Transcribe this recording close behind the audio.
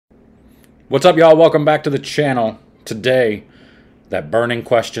What's up, y'all? Welcome back to the channel. Today, that burning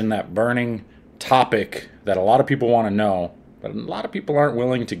question, that burning topic that a lot of people want to know, but a lot of people aren't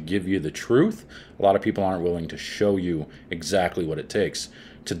willing to give you the truth. A lot of people aren't willing to show you exactly what it takes.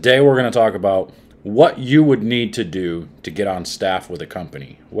 Today, we're going to talk about what you would need to do to get on staff with a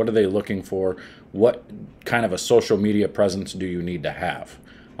company. What are they looking for? What kind of a social media presence do you need to have?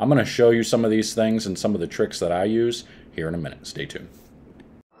 I'm going to show you some of these things and some of the tricks that I use here in a minute. Stay tuned.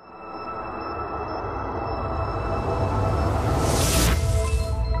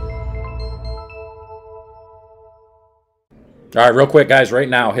 All right, real quick, guys, right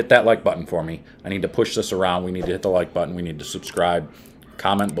now, hit that like button for me. I need to push this around. We need to hit the like button. We need to subscribe.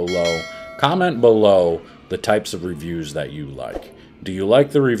 Comment below. Comment below the types of reviews that you like. Do you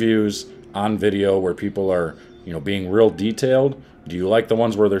like the reviews on video where people are, being real detailed? Do you like the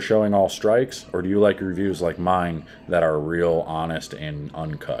ones where they're showing all strikes? Or do you like reviews like mine that are real, honest, and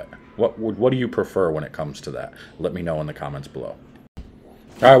uncut? What do you prefer when it comes to that? Let me know in the comments below. All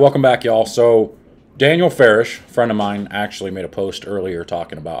right, welcome back, y'all. So Daniel Farish, a friend of mine, actually made a post earlier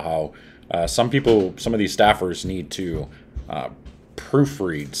talking about how some of these staffers need to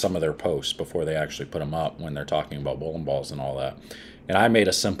proofread some of their posts before they actually put them up when they're talking about bowling balls and all that. And I made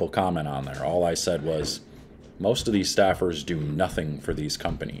a simple comment on there. All I said was, most of these staffers do nothing for these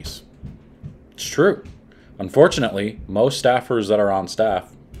companies. It's true. Unfortunately, most staffers that are on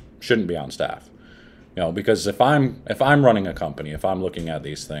staff shouldn't be on staff. Because if I'm running a company, if I'm looking at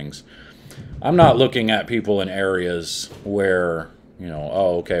these things, I'm not looking at people in areas where,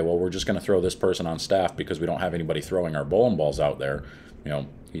 oh, okay, well, we're just going to throw this person on staff because we don't have anybody throwing our bowling balls out there.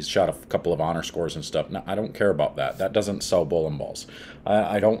 He's shot a couple of honor scores and stuff. No, I don't care about that. That doesn't sell bowling balls.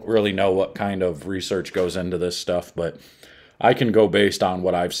 I don't really know what kind of research goes into this stuff, but I can go based on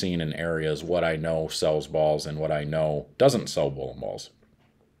what I've seen in areas, what I know sells balls and what I know doesn't sell bowling balls.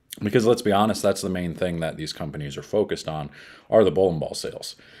 Because let's be honest, that's the main thing that these companies are focused on, are the bowling ball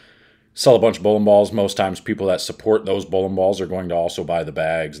sales. Sell a bunch of bowling balls. Most times people that support those bowling balls are going to also buy the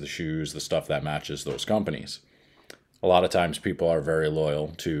bags, the shoes, the stuff that matches those companies. A lot of times people are very loyal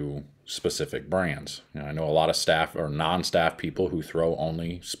to specific brands. I know a lot of staff or non-staff people who throw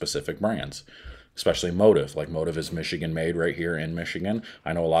only specific brands, especially Motive. Like Motive is Michigan made right here in Michigan.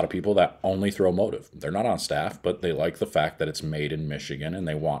 I know a lot of people that only throw Motive. They're not on staff, but they like the fact that it's made in Michigan and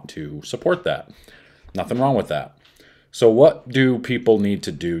they want to support that. Nothing wrong with that. So what do people need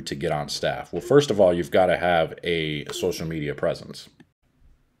to do to get on staff? Well, first of all, you've got to have a social media presence.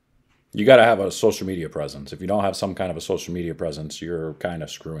 You got to have a social media presence. If you don't have some kind of a social media presence, you're kind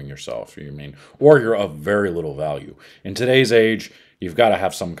of screwing yourself. Or you're of very little value. In today's age, you've got to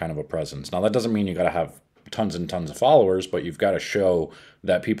have some kind of a presence. Now, that doesn't mean you got to have tons and tons of followers, but you've got to show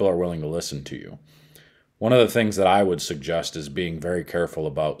that people are willing to listen to you. One of the things that I would suggest is being very careful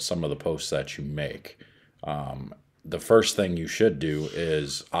about some of the posts that you make. The first thing you should do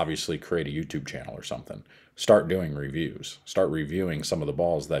is obviously create a YouTube channel or something. Start doing reviews. Start reviewing some of the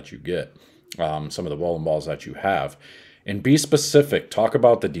balls that you get, some of the bowling balls that you have. And be specific. Talk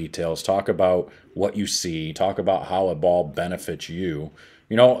about the details. Talk about what you see. Talk about how a ball benefits you.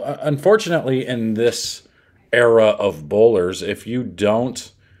 Unfortunately, in this era of bowlers, if you're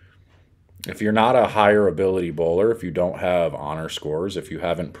not a higher ability bowler, if you don't have honor scores, if you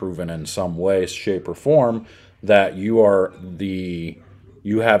haven't proven in some way, shape, or form that you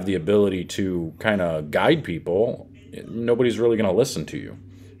have the ability to kind of guide people, nobody's really going to listen to you.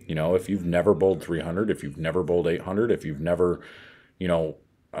 If you've never bowled 300, if you've never bowled 800, if you've never,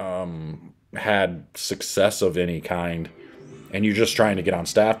 had success of any kind, and you're just trying to get on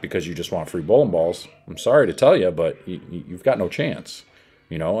staff because you just want free bowling balls, I'm sorry to tell you, but you've got no chance,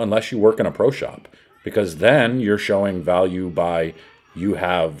 unless you work in a pro shop, because then you're showing value by you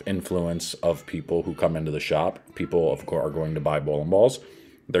have influence of people who come into the shop. People, of course, are going to buy bowling balls.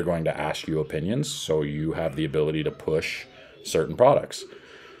 They're going to ask you opinions, so you have the ability to push certain products.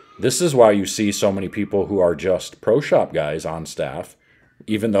 This is why you see so many people who are just pro shop guys on staff,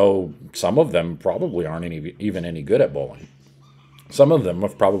 even though some of them probably aren't even any good at bowling. Some of them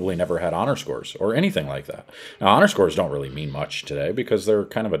have probably never had honor scores or anything like that. Now, honor scores don't really mean much today because they're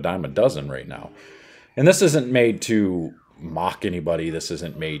kind of a dime a dozen right now. And this isn't made to mock anybody. This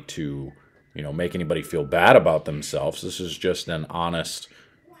isn't made to, make anybody feel bad about themselves. This is just an honest,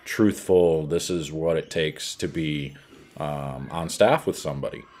 truthful, this is what it takes to be on staff with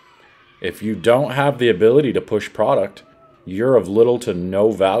somebody. If you don't have the ability to push product, you're of little to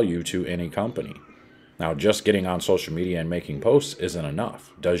no value to any company. Now, just getting on social media and making posts isn't enough.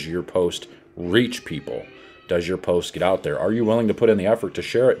 Does your post reach people? Does your post get out there? Are you willing to put in the effort to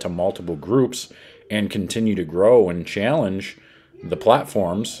share it to multiple groups and continue to grow and challenge the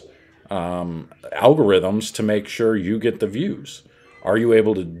platforms algorithms to make sure you get the views. Are you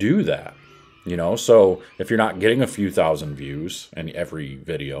able to do that? You know, so if you're not getting a few thousand views in every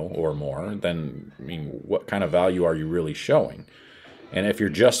video or more, then, I mean, what kind of value are you really showing? And if you're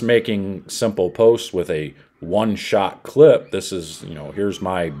just making simple posts with a one-shot clip, this is, you know, here's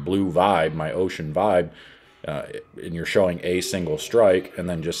my blue vibe, my ocean vibe, and you're showing a single strike and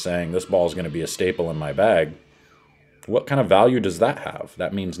then just saying this ball is going to be a staple in my bag, what kind of value does that have?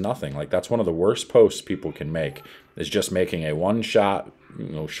 That means nothing. Like, that's one of the worst posts people can make, is just making a one-shot, you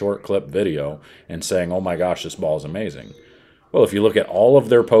know, short clip video and saying, oh my gosh, this ball is amazing. Well, if you look at all of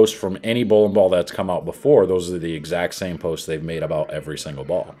their posts from any bowling ball that's come out before, those are the exact same posts they've made about every single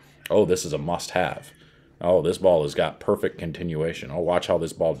ball. Oh, this is a must-have. Oh, this ball has got perfect continuation. Oh, watch how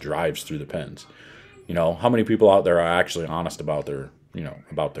this ball drives through the pins. You know, how many people out there are actually honest about their, you know,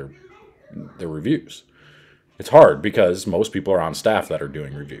 about their reviews? It's hard because most people are on staff that are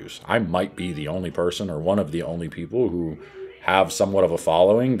doing reviews. I might be the only person or one of the only people who have somewhat of a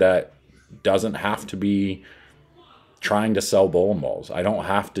following that doesn't have to be trying to sell bowling balls. I don't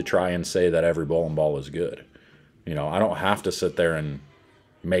have to try and say that every bowling ball is good. You know, I don't have to sit there and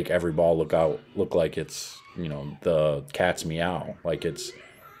make every ball look like it's, you know, the cat's meow, like it's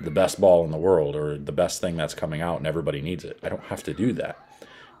the best ball in the world or the best thing that's coming out and everybody needs it. I don't have to do that.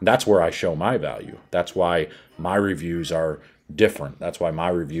 That's where I show my value. That's why my reviews are different. That's why my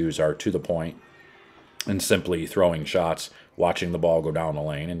reviews are to the point and simply throwing shots, watching the ball go down the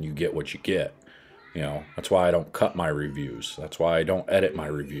lane, and you get what you get. You know, that's why I don't cut my reviews. That's why I don't edit my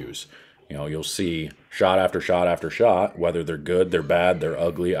reviews. You know, you'll see shot after shot after shot, whether they're good, they're bad, they're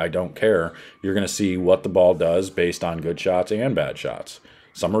ugly, I don't care. You're going to see what the ball does based on good shots and bad shots.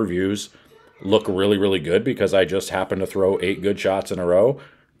 Some reviews look really, really good because I just happened to throw 8 good shots in a row,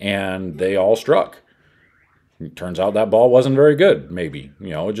 and they all struck. It turns out that ball wasn't very good, maybe.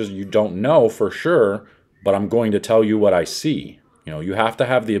 You know, just you don't know for sure, but I'm going to tell you what I see. You know, you have to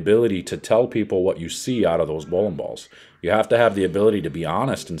have the ability to tell people what you see out of those bowling balls. You have to have the ability to be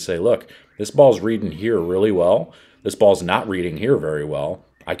honest and say, look, this ball's reading here really well. This ball's not reading here very well.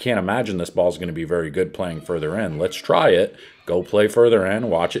 I can't imagine this ball's going to be very good playing further in. Let's try it. Go play further in.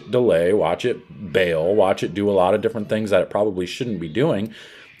 Watch it delay. Watch it bail. Watch it do a lot of different things that it probably shouldn't be doing.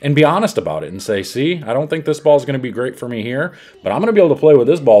 And be honest about it and say, see, I don't think this ball's going to be great for me here, but I'm going to be able to play with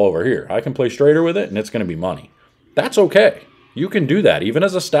this ball over here. I can play straighter with it, and it's going to be money. That's okay. You can do that. Even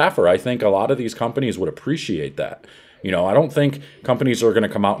as a staffer, I think a lot of these companies would appreciate that. You know, I don't think companies are going to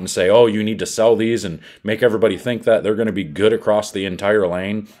come out and say, oh, you need to sell these and make everybody think that they're going to be good across the entire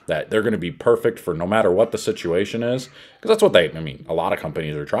lane, that they're going to be perfect for no matter what the situation is. Because that's what a lot of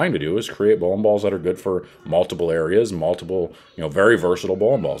companies are trying to do, is create bowling balls that are good for multiple areas, multiple, you know, very versatile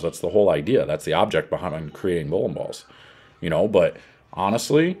bowling balls. That's the whole idea. That's the object behind creating bowling balls. You know, but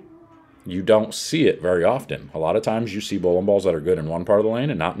honestly, you don't see it very often. A lot of times you see bowling balls that are good in one part of the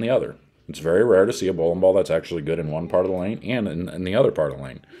lane and not in the other. It's very rare to see a bowling ball that's actually good in one part of the lane and in the other part of the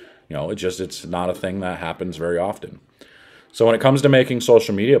lane. You know, it's not a thing that happens very often. So when it comes to making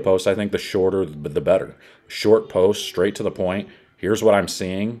social media posts, I think the shorter the better. Short posts, straight to the point. Here's what I'm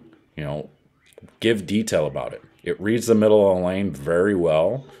seeing. You know, give detail about it. It reads the middle of the lane very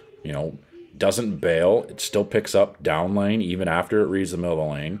well. You know, doesn't bail. It still picks up down lane even after it reads the middle of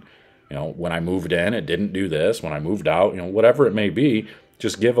the lane. You know, when I moved in, it didn't do this. When I moved out, you know, whatever it may be,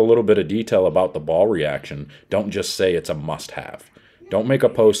 just give a little bit of detail about the ball reaction. Don't just say it's a must-have. Don't make a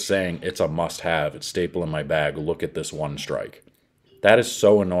post saying it's a must-have, it's staple in my bag, look at this one strike. That is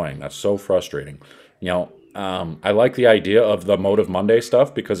so annoying. That's so frustrating. You know, I like the idea of the Motive Monday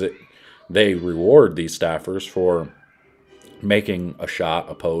stuff because they reward these staffers for making a shot,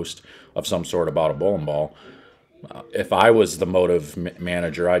 a post of some sort about a bowling ball. If I was the Motive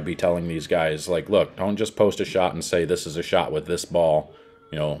manager, I'd be telling these guys, like, look, don't just post a shot and say this is a shot with this ball.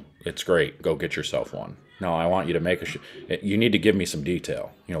 You know, it's great. Go get yourself one. No, I want you to make you need to give me some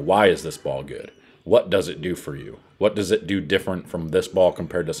detail. You know, why is this ball good? What does it do for you? What does it do different from this ball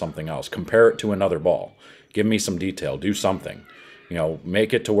compared to something else? Compare it to another ball. Give me some detail. Do something. You know,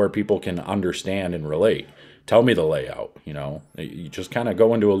 make it to where people can understand and relate. Tell me the layout, you know. You just kind of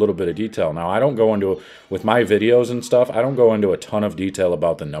go into a little bit of detail. Now, I don't go into, with my videos and stuff, I don't go into a ton of detail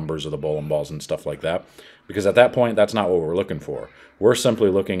about the numbers of the bowling balls and stuff like that. Because at that point, that's not what we're looking for. We're simply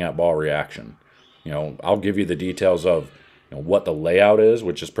looking at ball reaction. You know, I'll give you the details of, you know, what the layout is,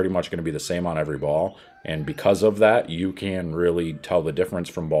 which is pretty much going to be the same on every ball. And because of that, you can really tell the difference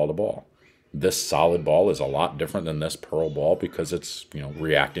from ball to ball. This solid ball is a lot different than this pearl ball because it's, you know,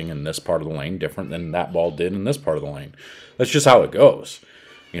 reacting in this part of the lane different than that ball did in this part of the lane. That's just how it goes.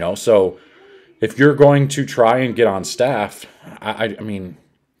 You know, so if you're going to try and get on staff, I mean,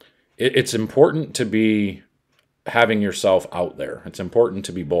 it's important to be having yourself out there. It's important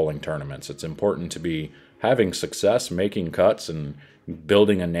to be bowling tournaments. It's important to be having success, making cuts, and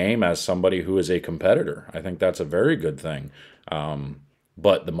building a name as somebody who is a competitor. I think that's a very good thing.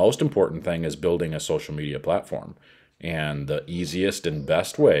 But the most important thing is building a social media platform. And the easiest and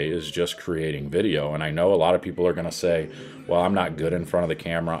best way is just creating video. And I know a lot of people are going to say, well, I'm not good in front of the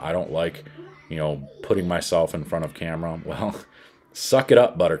camera. I don't like, putting myself in front of camera. Well, suck it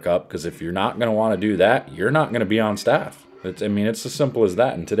up, Buttercup, because if you're not going to want to do that, you're not going to be on staff. It's as simple as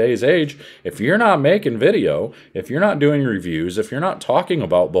that. In today's age, if you're not making video, if you're not doing reviews, if you're not talking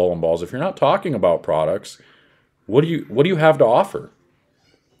about bowling balls, if you're not talking about products, what do you have to offer?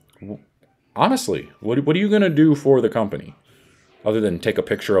 Honestly, what are you going to do for the company other than take a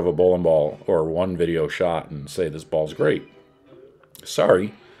picture of a bowling ball or one video shot and say this ball's great?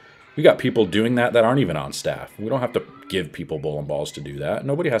 Sorry. We got people doing that aren't even on staff. We don't have to give people bowling balls to do that.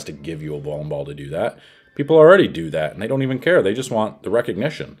 Nobody has to give you a bowling ball to do that. People already do that, and they don't even care. They just want the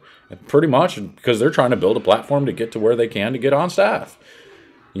recognition. And pretty much because they're trying to build a platform to get to where they can to get on staff.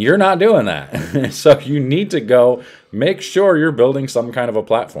 You're not doing that. So you need to go make sure you're building some kind of a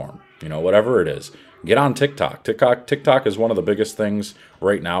platform, whatever it is. Get on TikTok. TikTok is one of the biggest things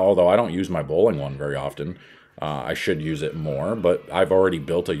right now, although I don't use my bowling one very often. I should use it more, but I've already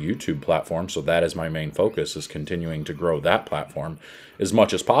built a YouTube platform, so that is my main focus, is continuing to grow that platform as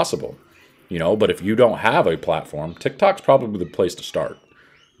much as possible. But if you don't have a platform, TikTok's probably the place to start.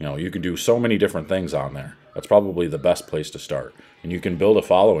 You can do so many different things on there. That's probably the best place to start. And you can build a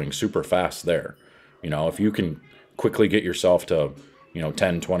following super fast there. If you can quickly get yourself to,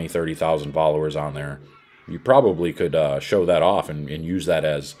 10, 20, 30,000 followers on there, you probably could show that off and use that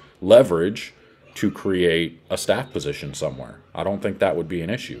as leverage to create a staff position somewhere. I don't think that would be an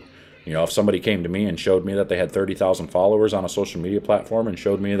issue. If somebody came to me and showed me that they had 30,000 followers on a social media platform and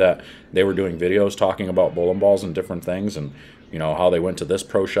showed me that they were doing videos talking about bowling balls and different things and, how they went to this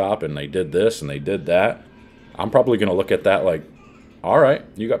pro shop and they did this and they did that, I'm probably going to look at that like, all right,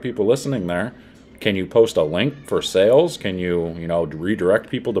 you got people listening there. Can you post a link for sales? Can you, redirect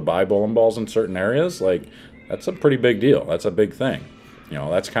people to buy bowling balls in certain areas? Like, that's a pretty big deal. That's a big thing.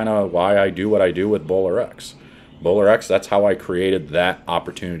 That's kind of why I do what I do with BowlerX. BowlerX, that's how I created that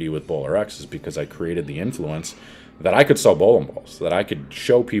opportunity with BowlerX, is because I created the influence that I could sell bowling balls, that I could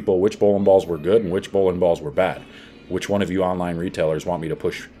show people which bowling balls were good and which bowling balls were bad. Which one of you online retailers want me to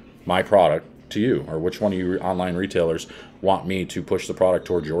push my product to you, or which one of you online retailers want me to push the product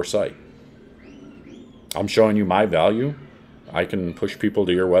towards your site. I'm showing you my value. I can push people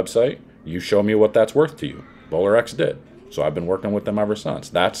to your website. You show me what that's worth to you. BowlerX did. So I've been working with them ever since.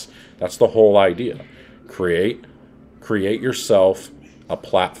 That's the whole idea. Create yourself a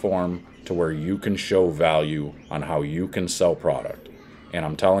platform to where you can show value on how you can sell product. And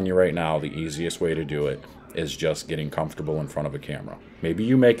I'm telling you right now, the easiest way to do it is just getting comfortable in front of a camera. Maybe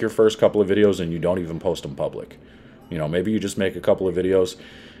you make your first couple of videos and you don't even post them public. Maybe you just make a couple of videos,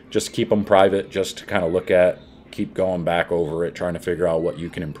 just keep them private, just to kind of look at, keep going back over it, trying to figure out what you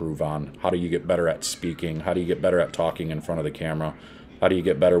can improve on. How do you get better at speaking? How do you get better at talking in front of the camera? How do you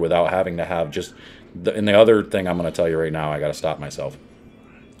get better without having to have just... And the other thing I'm going to tell you right now, I got to stop myself.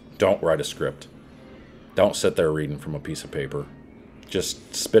 Don't write a script. Don't sit there reading from a piece of paper.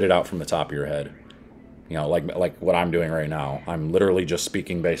 Just spit it out from the top of your head. Like what I'm doing right now. I'm literally just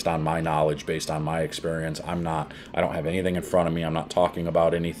speaking based on my knowledge, based on my experience. I don't have anything in front of me. I'm not talking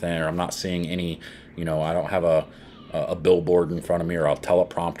about anything, or I'm not seeing any, I don't have a billboard in front of me or a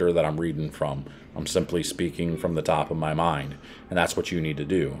teleprompter that I'm reading from. I'm simply speaking from the top of my mind. And that's what you need to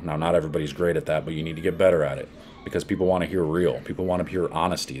do. Now, not everybody's great at that, but you need to get better at it, because people want to hear real. People want to hear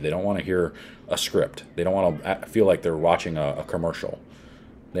honesty. They don't want to hear a script. They don't want to feel like they're watching a commercial.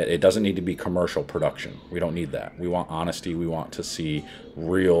 It doesn't need to be commercial production. We don't need that. We want honesty. We want to see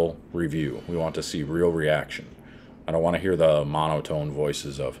real review. We want to see real reaction. I don't want to hear the monotone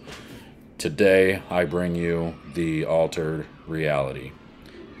voices of, today I bring you the altered reality.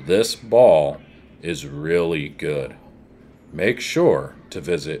 This ball is really good. Make sure to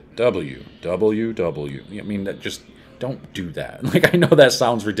visit www. Don't do that. I know that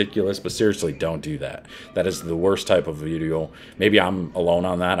sounds ridiculous, but seriously, don't do that. That is the worst type of video. Maybe I'm alone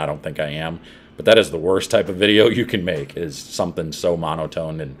on that. I don't think I am. But that is the worst type of video you can make, is something so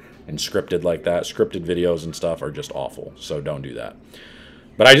monotone and scripted like that. Scripted videos and stuff are just awful, so don't do that.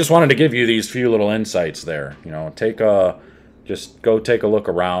 But I just wanted to give you these few little insights there. Just go take a look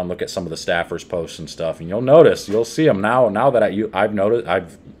around, look at some of the staffers' posts and stuff, and you'll see them now. Now that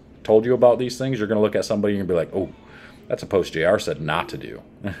I've told you about these things, you're going to look at somebody and be like, oh, That's a post JR said not to do.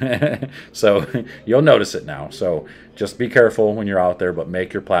 So you'll notice it now. So just be careful when you're out there, but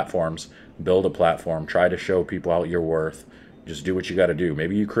make your platforms, build a platform, try to show people out your worth. Just do what you got to do.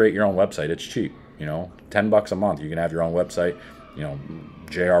 Maybe you create your own website. It's cheap, you know, $10 a month. You can have your own website, you know,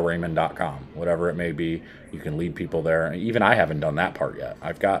 jrraymond.com, whatever it may be. You can lead people there. Even I haven't done that part yet.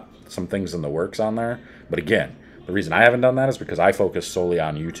 I've got some things in the works on there. But again, the reason I haven't done that is because I focus solely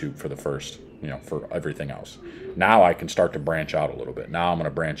on YouTube for the first, you know, for everything else. Now I can start to branch out a little bit. Now I'm going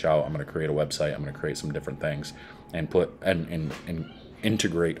to branch out. I'm going to create a website. I'm going to create some different things and put and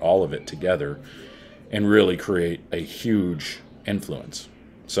integrate all of it together and really create a huge influence.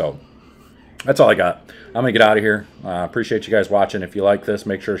 So that's all I got. I'm going to get out of here. Appreciate you guys watching. If you like this,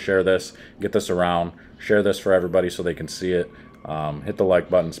 make sure to share this, get this around, share this for everybody so they can see it. Hit the like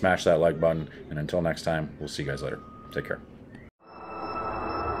button, smash that like button, and until next time, we'll see you guys later. Take care.